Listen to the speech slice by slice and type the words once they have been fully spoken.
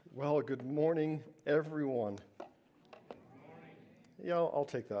Well, good morning, everyone. Yeah, I'll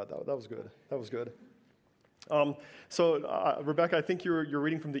take that. That was good. That was good. Rebecca, I think you're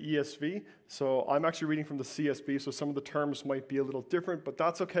reading from the ESV. So I'm actually reading from the CSB. So some of the terms might be a little different, but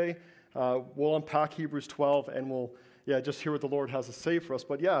that's okay. We'll unpack Hebrews 12, and we'll just hear what the Lord has to say for us.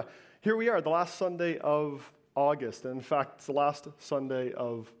 But yeah, here we are, the last Sunday of August, and in fact, it's the last Sunday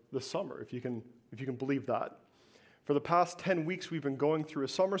of the summer, if you can believe that. For the past 10 weeks, we've been going through a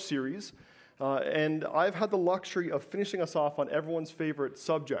summer series, and I've had the luxury of finishing us off on everyone's favorite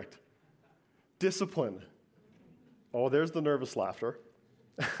subject, discipline. Oh, there's the nervous laughter.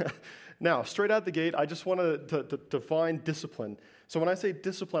 Now, straight out the gate, I just want to define discipline. So when I say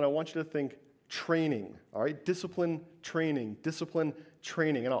discipline, I want you to think training, all right? Discipline, training,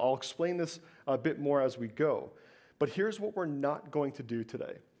 and I'll explain this a bit more as we go. But here's what we're not going to do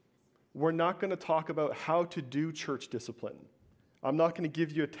today. We're not going to talk about how to do church discipline. I'm not going to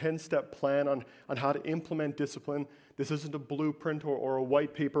give you a 10-step plan on how to implement discipline. This isn't a blueprint or a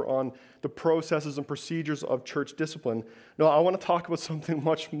white paper on the processes and procedures of church discipline. No, I want to talk about something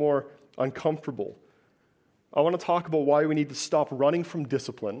much more uncomfortable. I want to talk about why we need to stop running from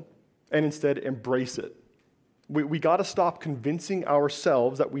discipline and instead embrace it. We got to stop convincing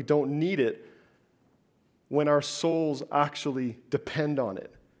ourselves that we don't need it when our souls actually depend on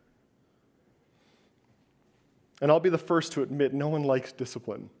it. And I'll be the first to admit, no one likes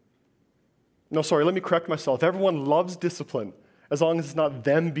discipline. No, sorry, let me correct myself. Everyone loves discipline as long as it's not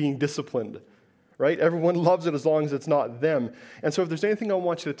them being disciplined, right? Everyone loves it as long as it's not them. And so if there's anything I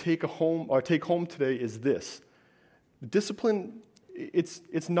want you to take home today is this. Discipline,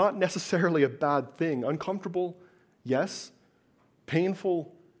 it's not necessarily a bad thing. Uncomfortable, yes.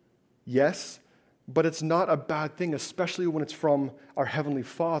 Painful, yes. But it's not a bad thing, especially when it's from our Heavenly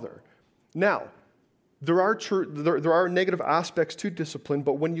Father. Now, there are negative aspects to discipline,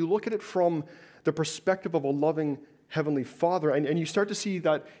 but when you look at it from the perspective of a loving Heavenly Father, and you start to see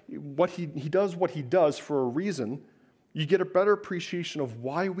that he does what he does for a reason, you get a better appreciation of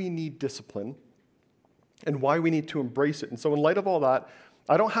why we need discipline and why we need to embrace it. And so in light of all that,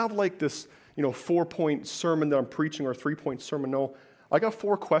 I don't have like this 4-point sermon that I'm preaching or a 3-point sermon. No, I got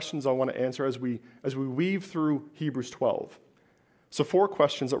 4 questions I want to answer as we weave through Hebrews 12. So 4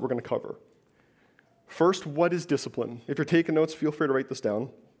 questions that we're going to cover. First, what is discipline? If you're taking notes, feel free to write this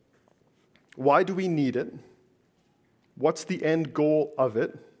down. Why do we need it? What's the end goal of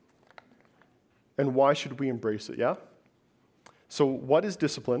it? And why should we embrace it, yeah? So what is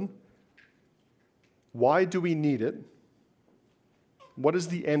discipline? Why do we need it? What is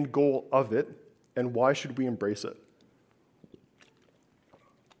the end goal of it? And why should we embrace it?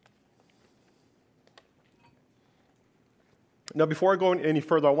 Now, before I go any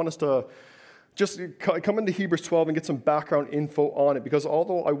further, I want us to just come into Hebrews 12 and get some background info on it, because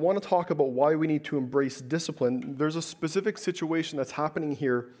although I want to talk about why we need to embrace discipline, there's a specific situation that's happening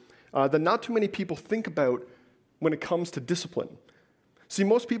here that not too many people think about when it comes to discipline. See,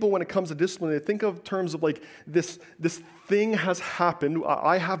 most people, when it comes to discipline, they think of terms of like this thing has happened,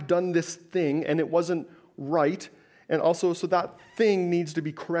 I have done this thing, and it wasn't right, and also so that thing needs to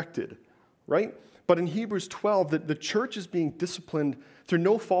be corrected, right? But in Hebrews 12, the church is being disciplined through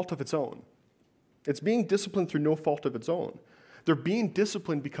no fault of its own. It's being disciplined through no fault of its own. They're being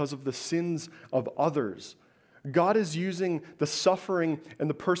disciplined because of the sins of others. God is using the suffering and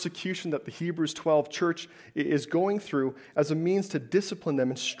the persecution that the Hebrews 12 church is going through as a means to discipline them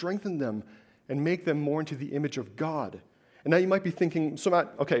and strengthen them and make them more into the image of God. And now you might be thinking, so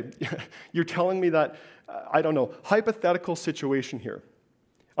Matt, okay, you're telling me that, hypothetical situation here.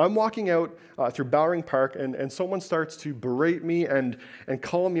 I'm walking out through Bowring Park, and someone starts to berate me and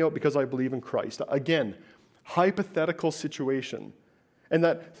call me out because I believe in Christ. Again, hypothetical situation. And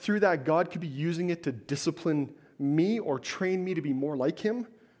that through that, God could be using it to discipline me or train me to be more like Him.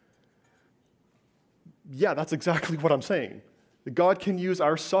 Yeah, that's exactly what I'm saying. That God can use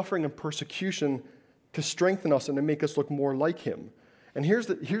our suffering and persecution to strengthen us and to make us look more like Him. And here's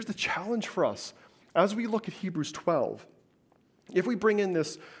the challenge for us. As we look at Hebrews 12, if we bring in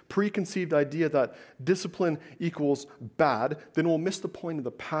this preconceived idea that discipline equals bad, then we'll miss the point of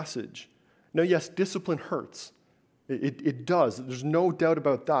the passage. Now, yes, discipline hurts. It does. There's no doubt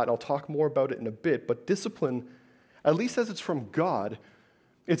about that. I'll talk more about it in a bit. But discipline, at least as it's from God,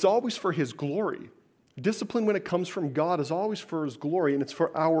 it's always for His glory. Discipline, when it comes from God, is always for His glory, and it's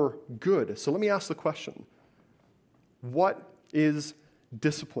for our good. So let me ask the question. What is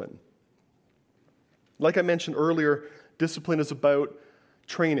discipline? Like I mentioned earlier, discipline is about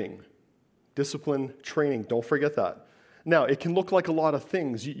training. Discipline, training. Don't forget that. Now, it can look like a lot of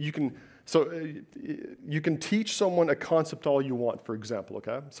things. You can So you can teach someone a concept all you want, for example,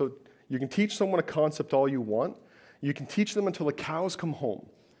 okay? So you can teach someone a concept all you want. You can teach them until the cows come home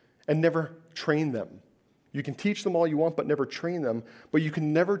and never train them. You can teach them all you want but never train them, but you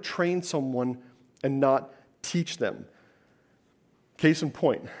can never train someone and not teach them. Case in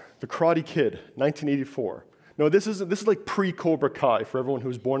point, The Karate Kid, 1984. No, this is like pre-Cobra Kai for everyone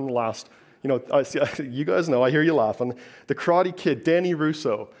who's born in the last, you guys know, I hear you laughing. The Karate Kid, Danny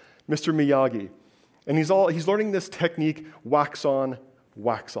Russo, Mr. Miyagi. And he's learning this technique, wax on,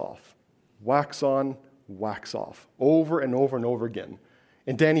 wax off. Wax on, wax off. Over and over and over again.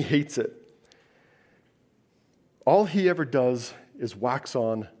 And Danny hates it. All he ever does is wax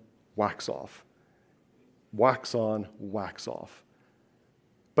on, wax off. Wax on, wax off.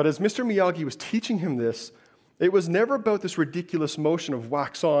 But as Mr. Miyagi was teaching him this, it was never about this ridiculous motion of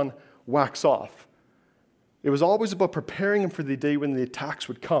wax on, wax off. It was always about preparing him for the day when the attacks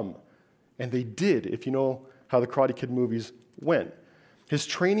would come. And they did, if you know how the Karate Kid movies went. His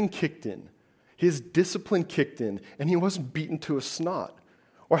training kicked in. His discipline kicked in, and he wasn't beaten to a snot.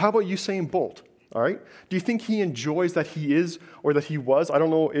 Or how about Usain Bolt, all right? Do you think he enjoys that he is or that he was? I don't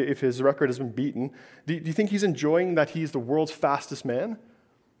know if his record has been beaten. Do you think he's enjoying that he's the world's fastest man?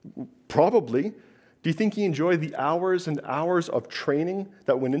 Probably. Do you think he enjoyed the hours and hours of training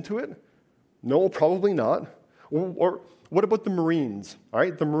that went into it? No, probably not. Or what about the Marines, all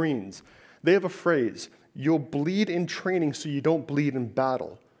right? The Marines. They have a phrase, you'll bleed in training so you don't bleed in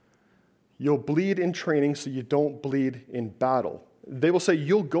battle. You'll bleed in training so you don't bleed in battle. They will say,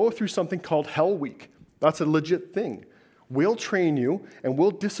 you'll go through something called Hell Week. That's a legit thing. We'll train you and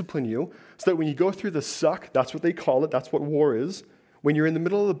we'll discipline you so that when you go through the suck, that's what they call it, that's what war is, when you're in the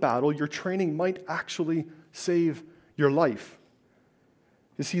middle of the battle, your training might actually save your life.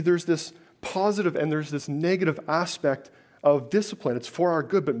 You see, there's this positive and there's this negative aspect of discipline. It's for our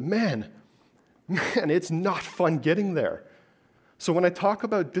good, but man, it's not fun getting there. So when I talk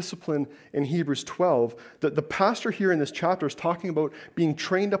about discipline in Hebrews 12, the pastor here in this chapter is talking about being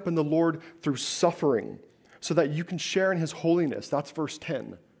trained up in the Lord through suffering so that you can share in his holiness. That's verse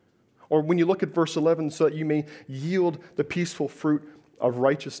 10. Or when you look at verse 11, so that you may yield the peaceful fruit of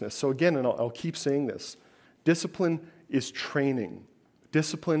righteousness. So again, and I'll keep saying this, discipline is training.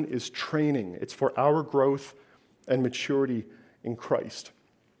 Discipline is training. It's for our growth and maturity in Christ.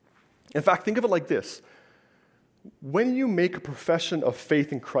 In fact, think of it like this. When you make a profession of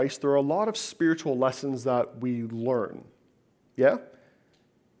faith in Christ, there are a lot of spiritual lessons that we learn. Yeah?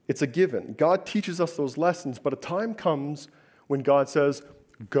 It's a given. God teaches us those lessons, but a time comes when God says,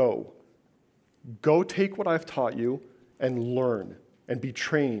 go. Go take what I've taught you and learn and be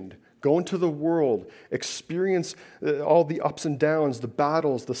trained. Go into the world, experience all the ups and downs, the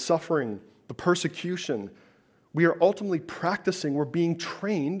battles, the suffering, the persecution. We are ultimately practicing, we're being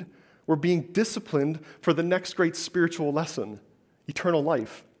trained, we're being disciplined for the next great spiritual lesson, eternal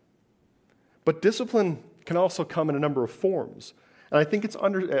life. But discipline can also come in a number of forms. And I think it's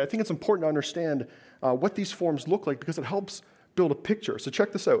important to understand what these forms look like because it helps build a picture. So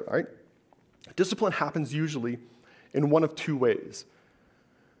check this out, all right? Discipline happens usually in one of two ways.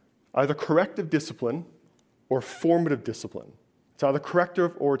 Either corrective discipline or formative discipline. It's either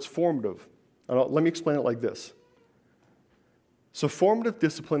corrective or it's formative. Let me explain it like this. So formative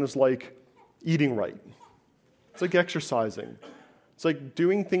discipline is like eating right. It's like exercising. It's like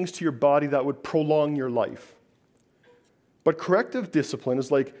doing things to your body that would prolong your life. But corrective discipline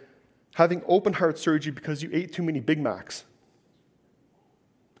is like having open heart surgery because you ate too many Big Macs.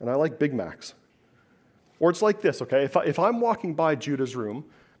 And I like Big Macs. Or it's like this, okay? If I'm walking by Judah's room,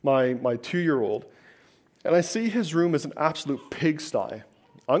 my 2-year-old, and I see his room as an absolute pigsty,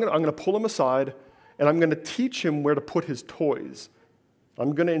 I'm gonna pull him aside and I'm going to teach him where to put his toys.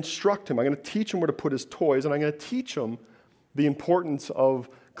 I'm going to instruct him. I'm going to teach him where to put his toys, and I'm going to teach him the importance of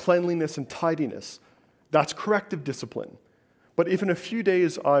cleanliness and tidiness. That's corrective discipline. But if in a few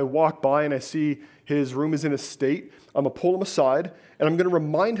days I walk by and I see his room is in a state, I'm going to pull him aside, and I'm going to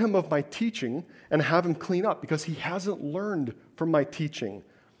remind him of my teaching and have him clean up because he hasn't learned from my teaching.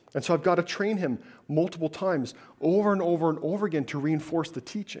 And so I've got to train him multiple times, over and over and over again to reinforce the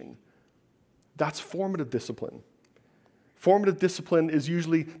teaching. That's formative discipline. Formative discipline is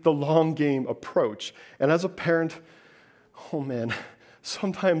usually the long game approach. And as a parent, oh man,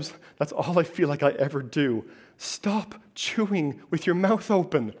 sometimes that's all I feel like I ever do. Stop chewing with your mouth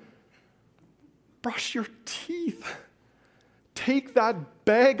open. Brush your teeth. Take that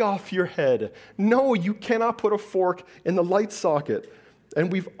bag off your head. No, you cannot put a fork in the light socket.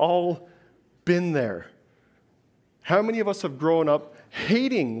 And we've all been there. How many of us have grown up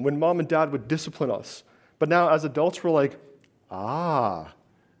hating when mom and dad would discipline us? But now as adults, we're like,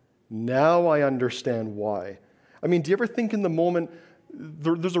 Now I understand why. I mean, do you ever think in the moment,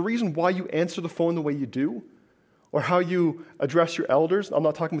 there's a reason why you answer the phone the way you do? Or how you address your elders? I'm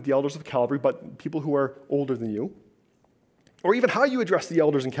not talking about the elders of Calvary, but people who are older than you. Or even how you address the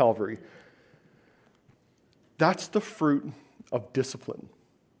elders in Calvary. That's the fruit of discipline.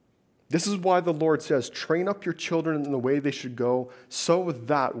 This is why the Lord says, train up your children in the way they should go, so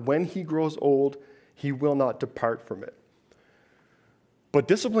that when he grows old, he will not depart from it. But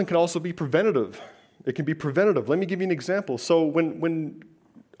discipline can also be preventative. It can be preventative. Let me give you an example. So when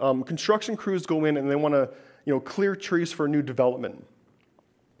construction crews go in and they want to clear trees for a new development,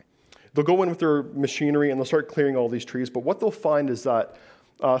 they'll go in with their machinery and they'll start clearing all these trees. But what they'll find is that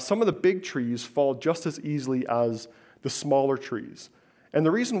some of the big trees fall just as easily as the smaller trees. And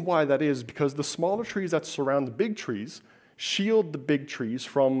the reason why that is because the smaller trees that surround the big trees shield the big trees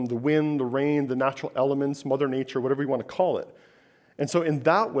from the wind, the rain, the natural elements, Mother Nature, whatever you want to call it. And so in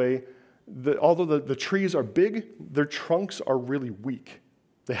that way, although the trees are big, their trunks are really weak.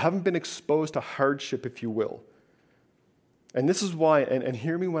 They haven't been exposed to hardship, if you will. And this is why, and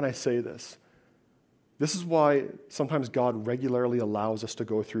hear me when I say this, this is why sometimes God regularly allows us to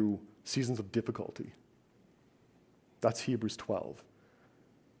go through seasons of difficulty. That's Hebrews 12.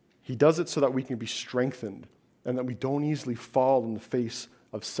 He does it so that we can be strengthened and that we don't easily fall in the face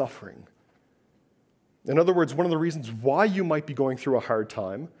of suffering. In other words, one of the reasons why you might be going through a hard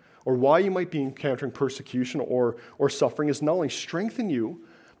time or why you might be encountering persecution or suffering is not only strengthen you,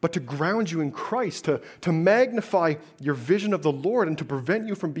 but to ground you in Christ, to magnify your vision of the Lord and to prevent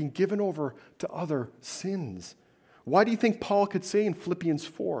you from being given over to other sins. Why do you think Paul could say in Philippians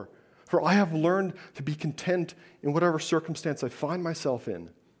 4, "For I have learned to be content in whatever circumstance I find myself in"?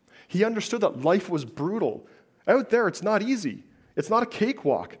 He understood that life was brutal. Out there, it's not easy. It's not a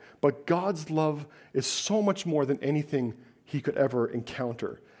cakewalk, but God's love is so much more than anything he could ever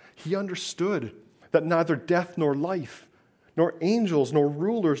encounter. He understood that neither death nor life, nor angels, nor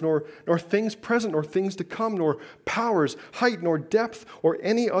rulers, nor things present, nor things to come, nor powers, height, nor depth, or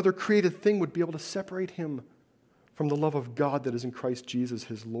any other created thing would be able to separate him from the love of God that is in Christ Jesus,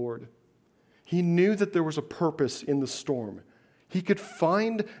 his Lord. He knew that there was a purpose in the storm. He could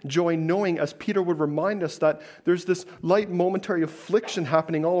find joy knowing, as Peter would remind us, that there's this light momentary affliction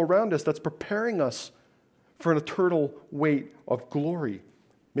happening all around us that's preparing us for an eternal weight of glory.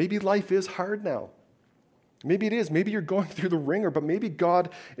 Maybe life is hard now. Maybe it is. Maybe you're going through the ringer, but maybe God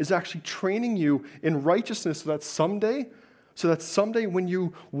is actually training you in righteousness so that someday when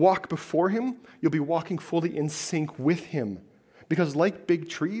you walk before him, you'll be walking fully in sync with him. Because like big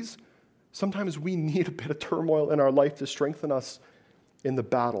trees, sometimes we need a bit of turmoil in our life to strengthen us in the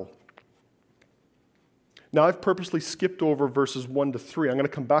battle. Now, I've purposely skipped over verses 1 to 3. I'm going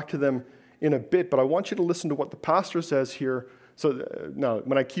to come back to them in a bit, but I want you to listen to what the pastor says here. So now,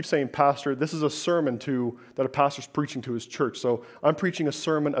 when I keep saying pastor, this is a sermon that a pastor's preaching to his church. So I'm preaching a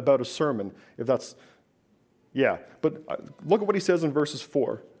sermon about a sermon, if that's, yeah. But look at what he says in verses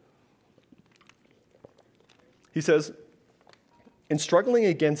 4. He says, "In struggling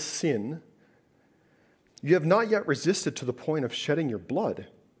against sin, you have not yet resisted to the point of shedding your blood,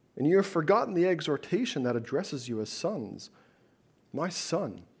 and you have forgotten the exhortation that addresses you as sons. My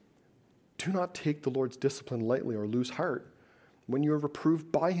son, do not take the Lord's discipline lightly or lose heart when you are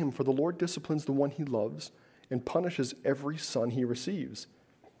reproved by him, for the Lord disciplines the one he loves and punishes every son he receives.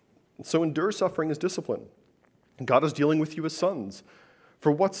 So endure suffering as discipline. God is dealing with you as sons.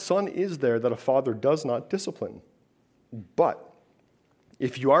 For what son is there that a father does not discipline? But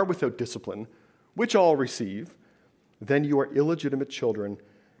if you are without discipline, which all receive, then you are illegitimate children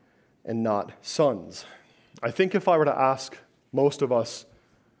and not sons." I think if I were to ask most of us,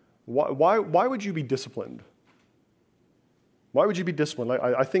 why would you be disciplined? Why would you be disciplined?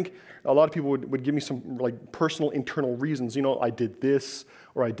 I think a lot of people would give me some personal internal reasons. I did this,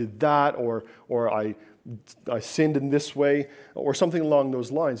 or I did that, or I sinned in this way, or something along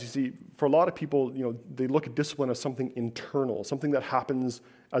those lines. You see, for a lot of people, they look at discipline as something internal, something that happens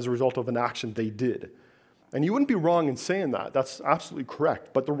as a result of an action they did. And you wouldn't be wrong in saying that. That's absolutely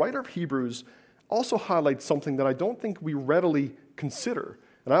correct. But the writer of Hebrews also highlights something that I don't think we readily consider.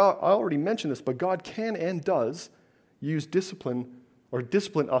 And I already mentioned this, but God can and does use discipline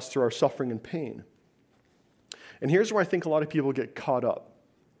us through our suffering and pain. And here's where I think a lot of people get caught up.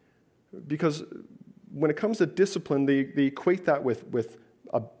 Because when it comes to discipline, they equate that with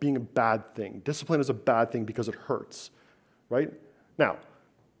being a bad thing. Discipline is a bad thing because it hurts, right? Now,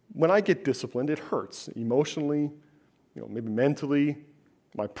 when I get disciplined, it hurts emotionally, maybe mentally.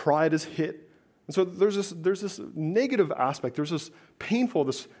 My pride is hit. And so there's this negative aspect. There's this painful,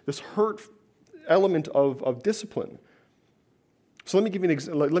 this hurt element of discipline. So let me give you an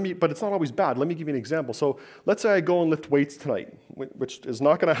example, but it's not always bad. Let me give you an example. So let's say I go and lift weights tonight, which is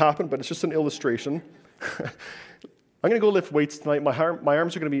not going to happen, but it's just an illustration. I'm going to go lift weights tonight. My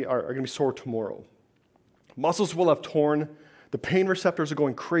arms are going to be sore tomorrow. Muscles will have torn. The pain receptors are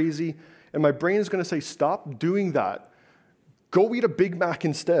going crazy. And my brain is going to say, stop doing that. Go eat a Big Mac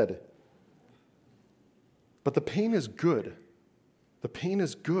instead. But the pain is good. The pain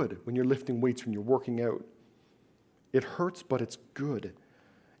is good when you're lifting weights, when you're working out. It hurts, but it's good.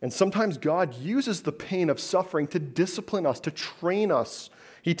 And sometimes God uses the pain of suffering to discipline us, to train us.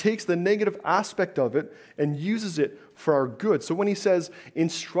 He takes the negative aspect of it and uses it for our good. So when he says, in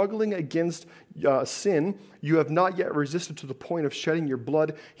struggling against sin, you have not yet resisted to the point of shedding your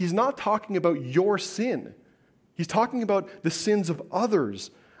blood, he's not talking about your sin. He's talking about the sins of others.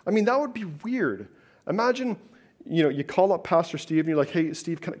 I mean, that would be weird. Imagine, you call up Pastor Steve and you're like, hey,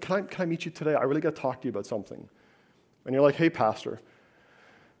 Steve, can I meet you today? I really got to talk to you about something. And you're like, hey, Pastor,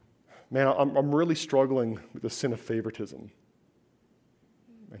 man, I'm really struggling with the sin of favoritism.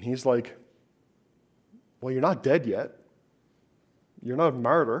 And he's like, well, you're not dead yet. You're not a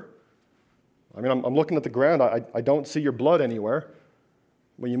martyr. I mean, I'm looking at the ground. I don't see your blood anywhere.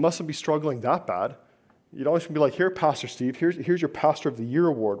 Well, you mustn't be struggling that bad. You'd always be like, here, Pastor Steve, here's your Pastor of the Year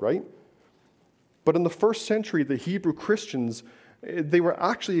award, right? But in the first century, the Hebrew Christians, they were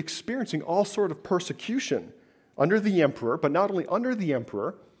actually experiencing all sort of persecution under the emperor, but not only under the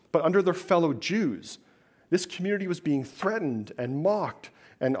emperor, but under their fellow Jews. This community was being threatened and mocked,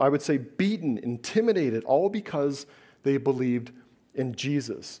 and I would say beaten, intimidated, all because they believed in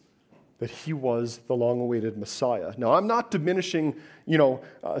Jesus, that he was the long-awaited Messiah. Now, I'm not diminishing,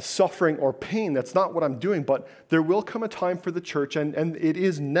 suffering or pain. That's not what I'm doing, but there will come a time for the church, and it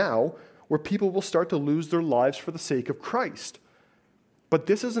is now, where people will start to lose their lives for the sake of Christ. But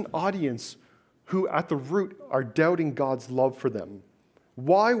this is an audience who at the root are doubting God's love for them.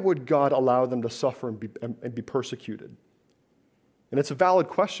 Why would God allow them to suffer and be persecuted? And it's a valid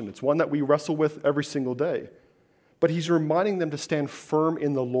question. It's one that we wrestle with every single day. But he's reminding them to stand firm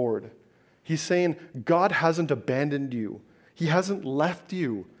in the Lord. He's saying, God hasn't abandoned you. He hasn't left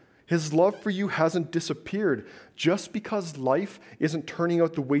you. His love for you hasn't disappeared. Just because life isn't turning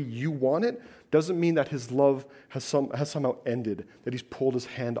out the way you want it doesn't mean that his love has somehow ended, that he's pulled his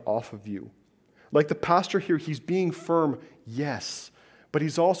hand off of you. Like the pastor here, he's being firm, yes, but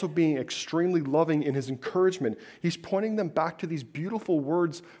he's also being extremely loving in his encouragement. He's pointing them back to these beautiful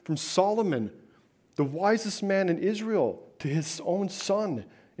words from Solomon, the wisest man in Israel, to his own son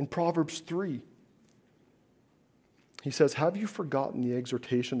in Proverbs 3. He says, have you forgotten the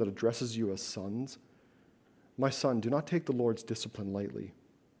exhortation that addresses you as sons? My son, do not take the Lord's discipline lightly,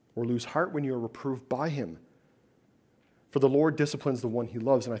 or lose heart when you are reproved by him. For the Lord disciplines the one he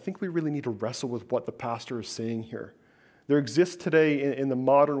loves. And I think we really need to wrestle with what the pastor is saying here. There exists today in the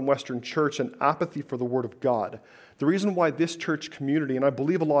modern Western church an apathy for the Word of God. The reason why this church community, and I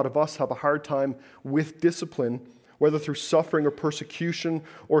believe a lot of us have a hard time with discipline, whether through suffering or persecution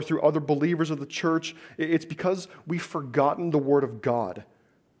or through other believers of the church, it's because we've forgotten the Word of God.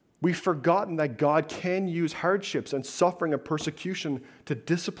 We've forgotten that God can use hardships and suffering and persecution to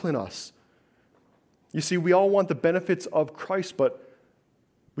discipline us. You see, we all want the benefits of Christ, but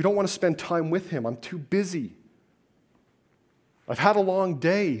we don't want to spend time with him. I'm too busy. I've had a long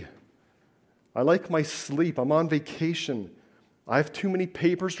day. I like my sleep. I'm on vacation. I have too many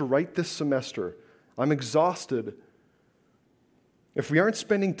papers to write this semester. I'm exhausted. If we aren't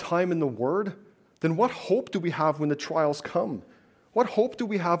spending time in the Word, then what hope do we have when the trials come? What hope do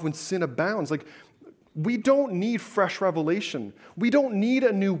we have when sin abounds? We don't need fresh revelation. We don't need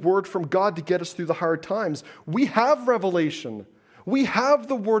a new word from God to get us through the hard times. We have revelation. We have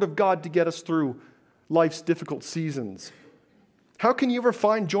the Word of God to get us through life's difficult seasons. How can you ever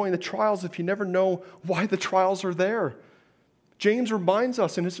find joy in the trials if you never know why the trials are there? James reminds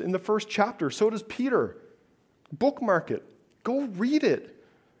us in the first chapter, so does Peter. Bookmark it. Go read it.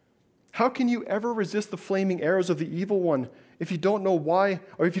 How can you ever resist the flaming arrows of the evil one if you don't know why,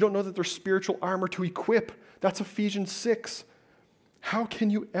 or if you don't know that there's spiritual armor to equip? That's Ephesians 6. How can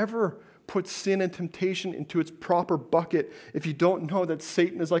you ever put sin and temptation into its proper bucket if you don't know that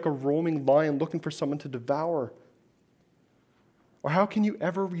Satan is like a roaming lion looking for someone to devour? Or how can you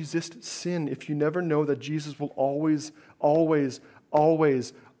ever resist sin if you never know that Jesus will always, always,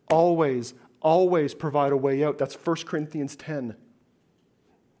 always, always, always provide a way out? That's 1 Corinthians 10.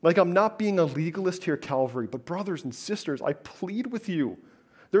 I'm not being a legalist here, Calvary, but brothers and sisters, I plead with you.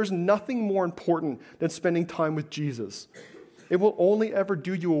 There's nothing more important than spending time with Jesus. It will only ever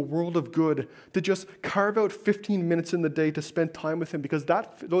do you a world of good to just carve out 15 minutes in the day to spend time with him, because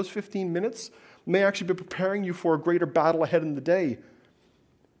those 15 minutes may actually be preparing you for a greater battle ahead in the day.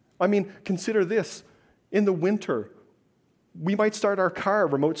 I mean, consider this. In the winter, we might start our car,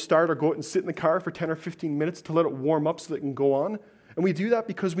 remote start, or go out and sit in the car for 10 or 15 minutes to let it warm up so that it can go on. And we do that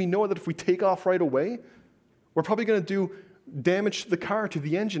because we know that if we take off right away, we're probably going to do damage to the car, to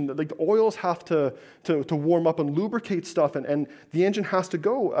the engine. Like the oils have to warm up and lubricate stuff, and the engine has to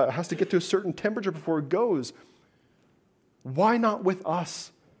get to a certain temperature before it goes. Why not with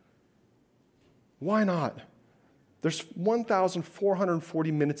us? Why not? There's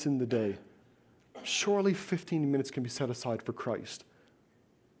 1,440 minutes in the day. Surely 15 minutes can be set aside for Christ.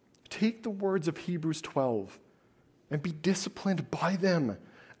 Take the words of Hebrews 12 and be disciplined by them.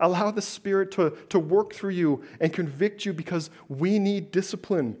 Allow the Spirit to work through you and convict you, because we need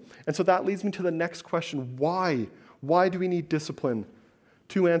discipline. And so that leads me to the next question. Why? Why do we need discipline?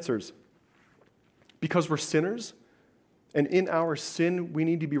 2 answers. Because we're sinners, and in our sin, we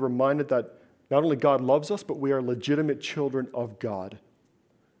need to be reminded that not only God loves us, but we are legitimate children of God.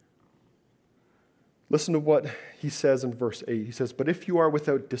 Listen to what he says in verse 8. He says, "But if you are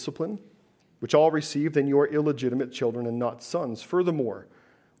without discipline, which all receive, then you are illegitimate children and not sons. Furthermore,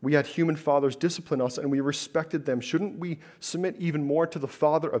 we had human fathers discipline us, and we respected them. Shouldn't we submit even more to the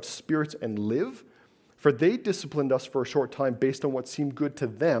Father of spirits and live? For they disciplined us for a short time based on what seemed good to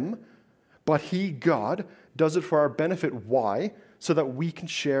them, but he, God, does it for our benefit." Why? So that we can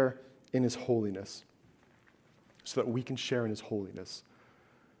share in his holiness. So that we can share in his holiness.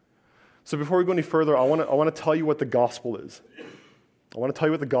 So before we go any further, I want to tell you what the gospel is. I want to tell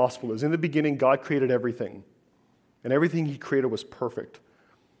you what the gospel is. In the beginning, God created everything, and everything he created was perfect.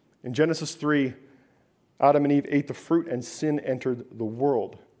 In Genesis 3, Adam and Eve ate the fruit, and sin entered the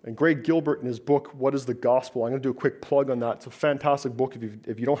world. And Greg Gilbert, in his book, What is the Gospel? I'm going to do a quick plug on that. It's a fantastic book.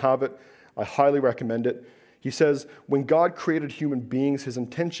 If you don't have it, I highly recommend it. He says, when God created human beings, his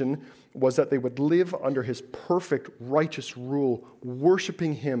intention was that they would live under his perfect, righteous rule,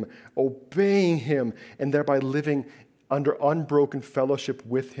 worshiping him, obeying him, and thereby living under unbroken fellowship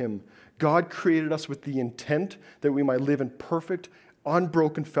with him. God created us with the intent that we might live in perfect,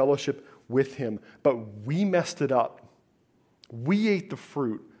 unbroken fellowship with him. But we messed it up. We ate the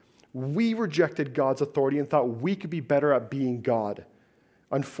fruit. We rejected God's authority and thought we could be better at being God.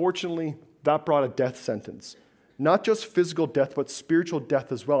 Unfortunately, that brought a death sentence. Not just physical death, but spiritual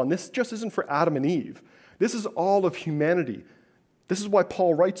death as well. And this just isn't for Adam and Eve. This is all of humanity. This is why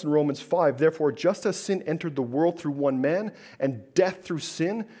Paul writes in Romans 5, "Therefore, just as sin entered the world through one man, and death through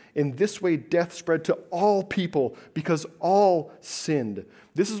sin, in this way death spread to all people, because all sinned."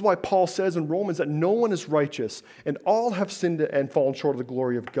 This is why Paul says in Romans that no one is righteous, and all have sinned and fallen short of the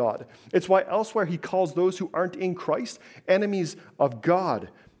glory of God. It's why elsewhere he calls those who aren't in Christ enemies of God.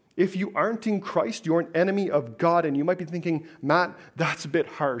 If you aren't in Christ, you're an enemy of God. And you might be thinking, Matt, that's a bit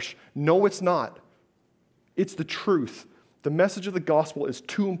harsh. No, it's not. It's the truth. The message of the gospel is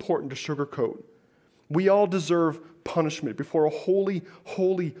too important to sugarcoat. We all deserve punishment. Before a holy,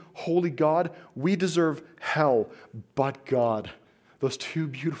 holy, holy God, we deserve hell. But God, those 2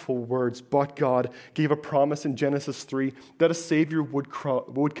 beautiful words, but God, gave a promise in Genesis 3 that a Savior would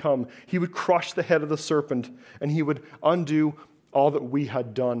come. He would crush the head of the serpent, and he would undo all that we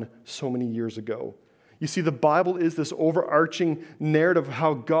had done so many years ago. You see, the Bible is this overarching narrative of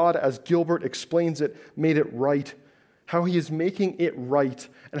how God, as Gilbert explains it, made it right, how he is making it right,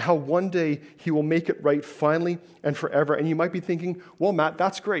 and how one day he will make it right finally and forever. And you might be thinking, well, Matt,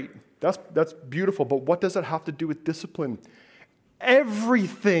 that's great. That's beautiful, but what does that have to do with discipline?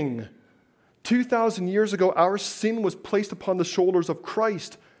 Everything. 2,000 years ago, our sin was placed upon the shoulders of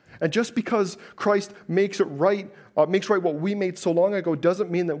Christ. And just because Christ makes right what we made so long ago,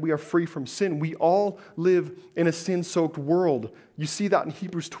 doesn't mean that we are free from sin. We all live in a sin-soaked world. You see that in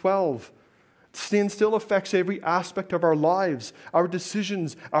Hebrews 12. Sin still affects every aspect of our lives, our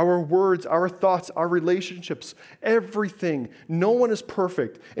decisions, our words, our thoughts, our relationships, everything. No one is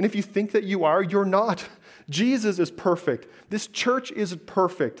perfect. And if you think that you are, you're not. Jesus is perfect. This church isn't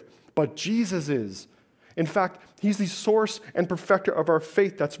perfect, but Jesus is. In fact, he's the source and perfecter of our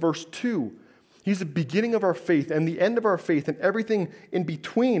faith. That's verse 2. He's the beginning of our faith and the end of our faith and everything in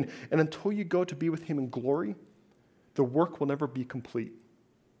between. And until you go to be with him in glory, the work will never be complete.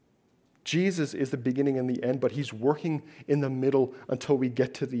 Jesus is the beginning and the end, but he's working in the middle until we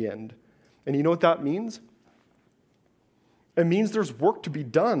get to the end. And you know what that means? It means there's work to be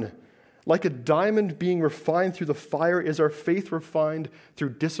done. Like a diamond being refined through the fire is our faith refined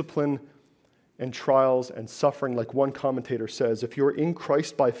through discipline and trials and suffering. Like one commentator says, if you're in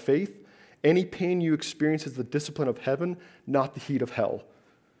Christ by faith, any pain you experience is the discipline of heaven, not the heat of hell.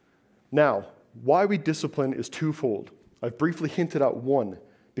 Now, why we discipline is twofold. I've briefly hinted at one,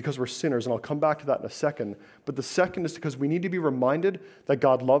 because we're sinners, and I'll come back to that in a second. But the second is because we need to be reminded that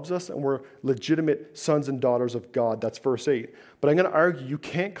God loves us and we're legitimate sons and daughters of God. That's verse 8. But I'm going to argue you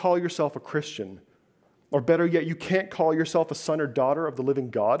can't call yourself a Christian, or better yet, you can't call yourself a son or daughter of the living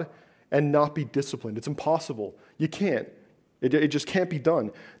God and not be disciplined. It's impossible. You can't. It just can't be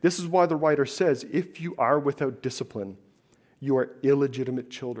done. This is why the writer says, if you are without discipline, you are illegitimate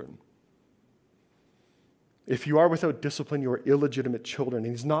children. If you are without discipline, you are illegitimate children.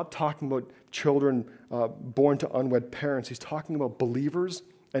 And he's not talking about children born to unwed parents. He's talking about believers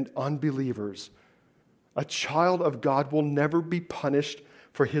and unbelievers. A child of God will never be punished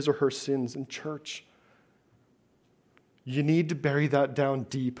for his or her sins in church. You need to bury that down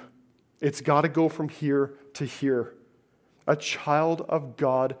deep. It's got to go from here to here. A child of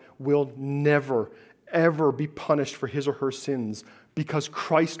God will never, ever be punished for his or her sins because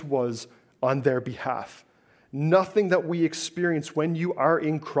Christ was on their behalf. Nothing that we experience when you are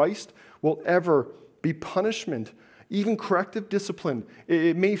in Christ will ever be punishment. Even corrective discipline,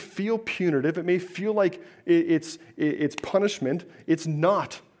 it may feel punitive, it may feel like it's punishment. It's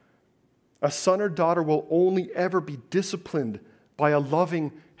not. A son or daughter will only ever be disciplined by a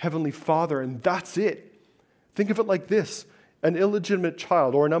loving Heavenly Father, and that's it. Think of it like this. An illegitimate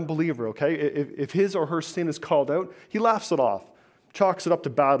child or an unbeliever, okay, if his or her sin is called out, he laughs it off, chalks it up to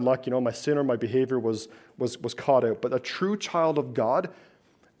bad luck, my sin or my behavior was caught out. But a true child of God,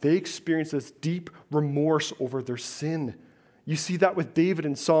 they experience this deep remorse over their sin. You see that with David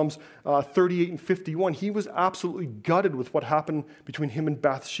in Psalms 38 and 51. He was absolutely gutted with what happened between him and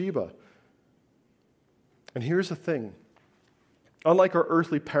Bathsheba. And here's the thing. Unlike our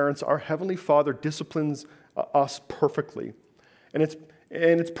earthly parents, our Heavenly Father disciplines us perfectly. And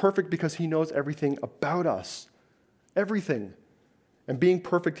it's perfect because he knows everything about us. Everything. And being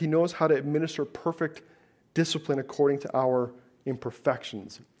perfect, he knows how to administer perfect discipline according to our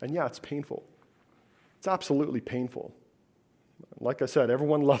imperfections. And yeah, it's painful. It's absolutely painful. Like I said,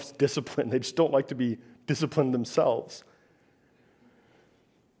 everyone loves discipline. They just don't like to be disciplined themselves.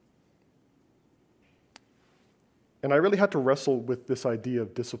 And I really had to wrestle with this idea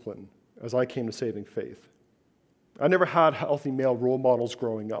of discipline as I came to saving faith. I never had healthy male role models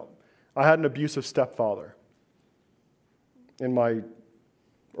growing up. I had an abusive stepfather. In my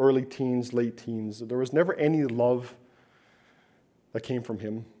early teens, late teens, there was never any love that came from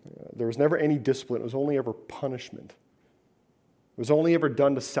him. There was never any discipline. It was only ever punishment. It was only ever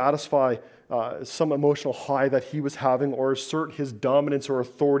done to satisfy some emotional high that he was having or assert his dominance or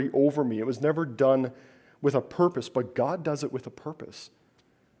authority over me. It was never done with a purpose, but God does it with a purpose.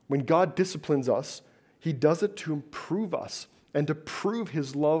 When God disciplines us, he does it to improve us and to prove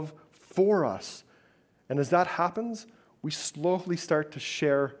his love for us. And as that happens, we slowly start to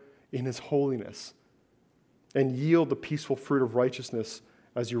share in his holiness and yield the peaceful fruit of righteousness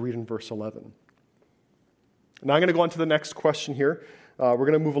as you read in verse 11. Now I'm going to go on to the next question here. We're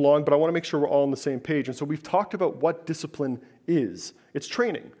going to move along, but I want to make sure we're all on the same page. And so we've talked about what discipline is. It's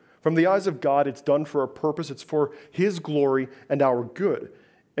training. From the eyes of God, it's done for a purpose. It's for his glory and our good.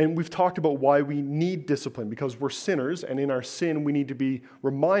 And we've talked about why we need discipline, because we're sinners, and in our sin, we need to be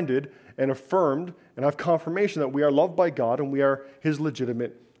reminded and affirmed and have confirmation that we are loved by God and we are his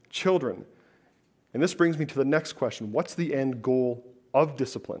legitimate children. And this brings me to the next question. What's the end goal of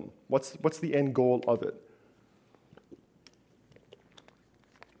discipline? What's the end goal of it?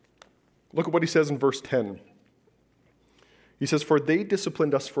 Look at what he says in verse 10. He says, "For they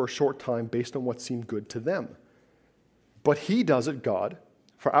disciplined us for a short time based on what seemed good to them. But he does it, God,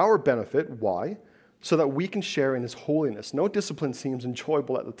 for our benefit." Why? "So that we can share in his holiness. No discipline seems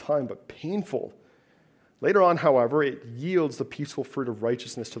enjoyable at the time, but painful. Later on, however, it yields the peaceful fruit of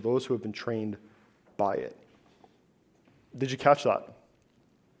righteousness to those who have been trained by it." Did you catch that?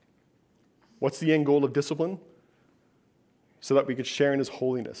 What's the end goal of discipline? So that we could share in his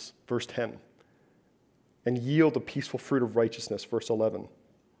holiness, verse 10. And yield the peaceful fruit of righteousness, verse 11.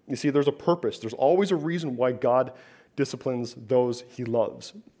 You see, there's a purpose. There's always a reason why God disciplines those he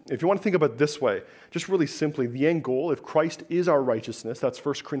loves. If you want to think about it this way, just really simply, the end goal, if Christ is our righteousness, that's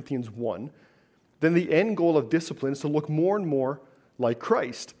 1 Corinthians 1, then the end goal of discipline is to look more and more like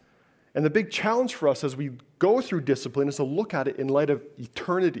Christ. And the big challenge for us as we go through discipline is to look at it in light of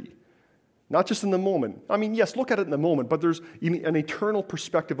eternity, not just in the moment. I mean, yes, look at it in the moment, but there's an eternal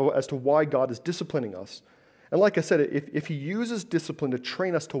perspective as to why God is disciplining us. And like I said, if he uses discipline to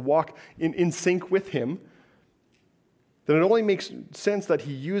train us to walk in sync with him, then it only makes sense that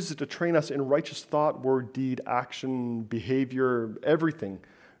he uses it to train us in righteous thought, word, deed, action, behavior, everything,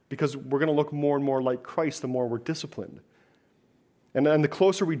 because we're going to look more and more like Christ the more we're disciplined. And the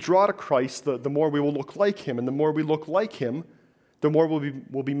closer we draw to Christ, the more we will look like him. And the more we look like him, the more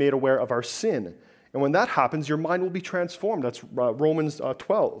we'll be made aware of our sin. And when that happens, your mind will be transformed. That's Romans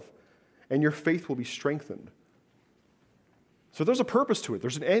 12. And your faith will be strengthened. So there's a purpose to it.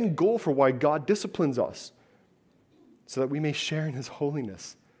 There's an end goal for why God disciplines us, so that we may share in his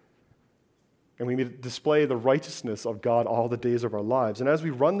holiness. And we may display the righteousness of God all the days of our lives. And as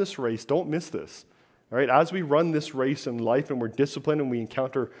we run this race, don't miss this. All right? As we run this race in life and we're disciplined and we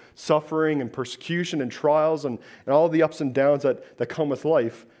encounter suffering and persecution and trials and all the ups and downs that come with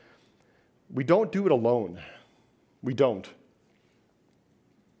life, we don't do it alone. We don't.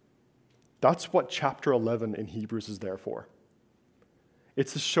 That's what chapter 11 in Hebrews is there for.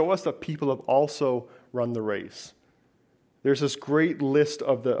 It's to show us that people have also run the race. There's this great list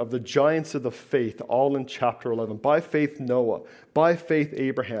of the giants of the faith, all in chapter 11. By faith, Noah. By faith,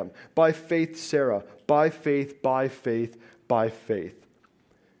 Abraham. By faith, Sarah. By faith, by faith, by faith.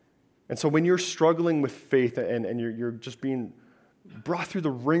 And so when you're struggling with faith and you're just being brought through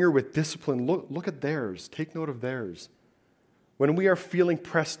the ringer with discipline, look at theirs. Take note of theirs. When we are feeling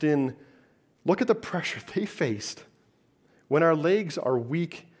pressed in, look at the pressure they faced. When our legs are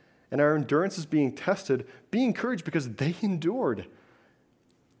weak and our endurance is being tested, be encouraged because they endured.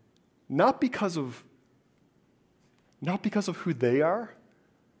 Not because of who they are,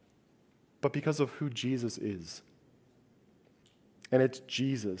 but because of who Jesus is. And it's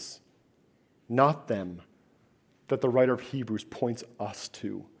Jesus, not them, that the writer of Hebrews points us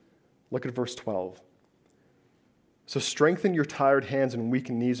to. Look at verse 12. So strengthen your tired hands and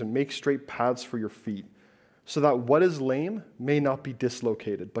weakened knees and make straight paths for your feet, so that what is lame may not be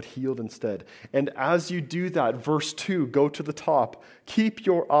dislocated, but healed instead. And as you do that, verse 2, go to the top. Keep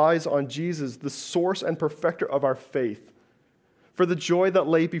your eyes on Jesus, the source and perfecter of our faith. For the joy that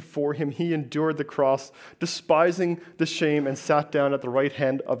lay before him, he endured the cross, despising the shame, and sat down at the right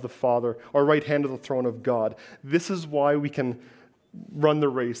hand of the Father, or right hand of the throne of God. This is why we can run the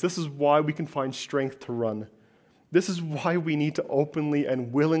race. This is why we can find strength to run. This is why we need to openly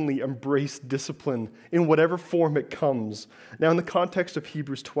and willingly embrace discipline in whatever form it comes. Now, in the context of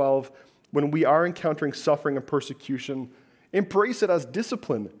Hebrews 12, when we are encountering suffering and persecution, embrace it as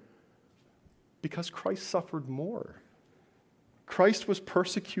discipline because Christ suffered more. Christ was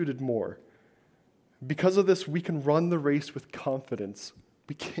persecuted more. Because of this, we can run the race with confidence.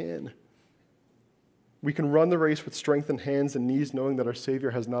 We can. We can run the race with strengthened hands and knees, knowing that our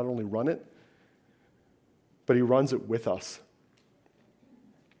Savior has not only run it, but he runs it with us.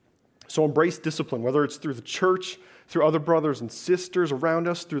 So embrace discipline, whether it's through the church, through other brothers and sisters around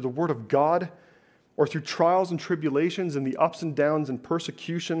us, through the Word of God, or through trials and tribulations and the ups and downs and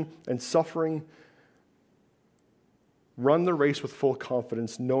persecution and suffering. Run the race with full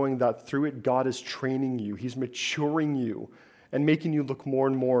confidence, knowing that through it, God is training you. He's maturing you and making you look more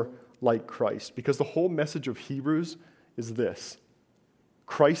and more like Christ. Because the whole message of Hebrews is this: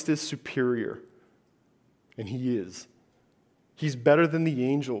 Christ is superior. And he is. He's better than the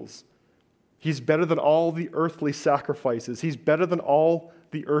angels. He's better than all the earthly sacrifices. He's better than all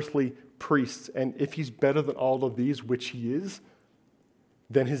the earthly priests. And if he's better than all of these, which he is,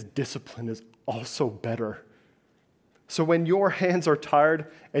 then his discipline is also better. So when your hands are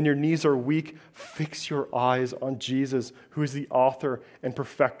tired and your knees are weak, fix your eyes on Jesus, who is the author and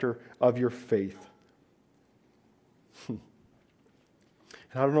perfecter of your faith. And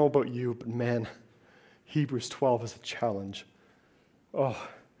I don't know about you, but man, Hebrews 12 is a challenge. Oh,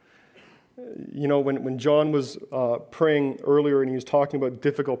 you know, when John was praying earlier and he was talking about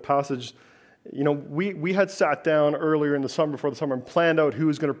difficult passage, you know, we had sat down earlier in the summer, before the summer, and planned out who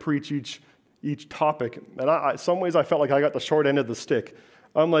was going to preach each topic. And some ways I felt like I got the short end of the stick.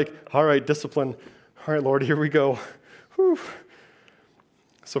 I'm like, all right, discipline. All right, Lord, here we go. Whew.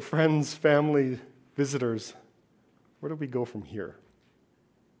 So friends, family, visitors, where do we go from here?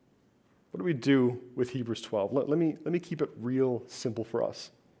 What do we do with Hebrews 12? Let me keep it real simple for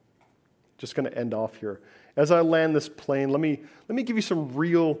us. Just going to end off here. As I land this plane, let me give you some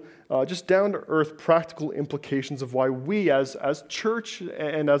real, just down-to-earth practical implications of why we as church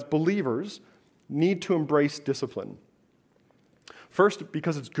and as believers need to embrace discipline. First,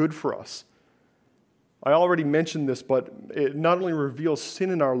 because it's good for us. I already mentioned this, but it not only reveals sin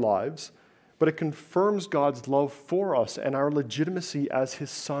in our lives, but it confirms God's love for us and our legitimacy as his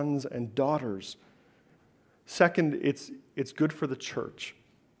sons and daughters. Second, it's good for the church.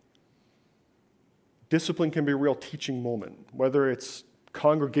 Discipline can be a real teaching moment, whether it's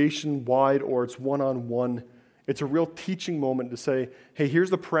congregation-wide or it's one-on-one. It's a real teaching moment to say, hey,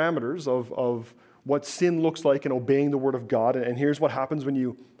 here's the parameters of what sin looks like in obeying the Word of God, and here's what happens when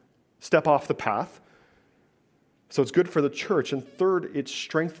you step off the path. So it's good for the church. And third, it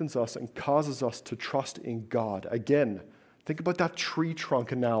strengthens us and causes us to trust in God. Again, Think about that tree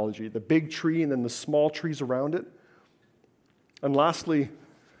trunk analogy, the big tree and then the small trees around it. And lastly,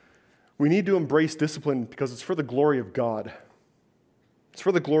 we need to embrace discipline because it's for the glory of God. It's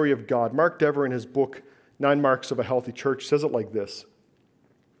for the glory of God. Mark Dever, in his book, 9 Marks of a Healthy Church, says it like this.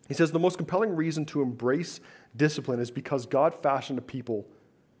 He says, the most compelling reason to embrace discipline is because God fashioned a people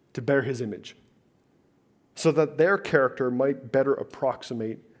to bear his image, so that their character might better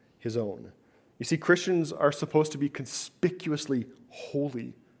approximate his own. You see, Christians are supposed to be conspicuously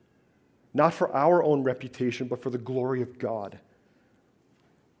holy, not for our own reputation, but for the glory of God.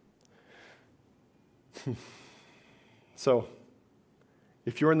 So,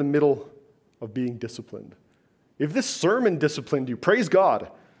 if you're in the middle of being disciplined, if this sermon disciplined you, praise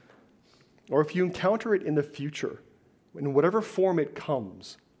God. Or if you encounter it in the future, in whatever form it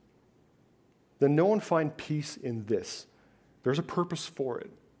comes, then know and find peace in this. There's a purpose for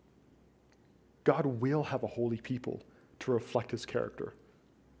it. God will have a holy people to reflect his character.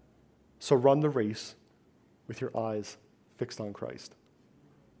 So run the race with your eyes fixed on Christ.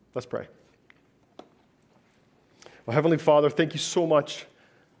 Let's pray. Well, Heavenly Father, thank you so much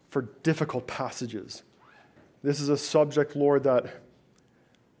for difficult passages. This is a subject, Lord, that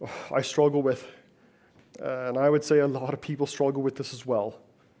I struggle with, and I would say a lot of people struggle with this as well.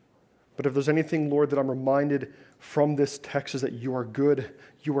 But if there's anything, Lord, that I'm reminded from this text is that you are good,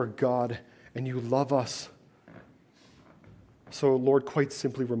 you are God, and you love us. So, Lord, quite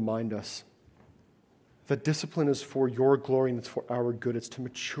simply remind us that discipline is for your glory and it's for our good. It's to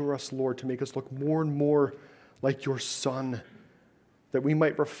mature us, Lord, to make us look more and more like your Son, that we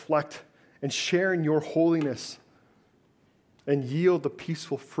might reflect and share in your holiness and yield the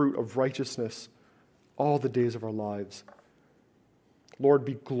peaceful fruit of righteousness all the days of our lives. Lord,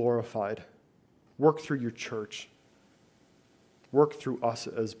 be glorified. Work through your church. Work through us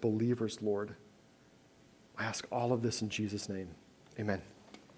as believers, Lord. I ask all of this in Jesus' name. Amen.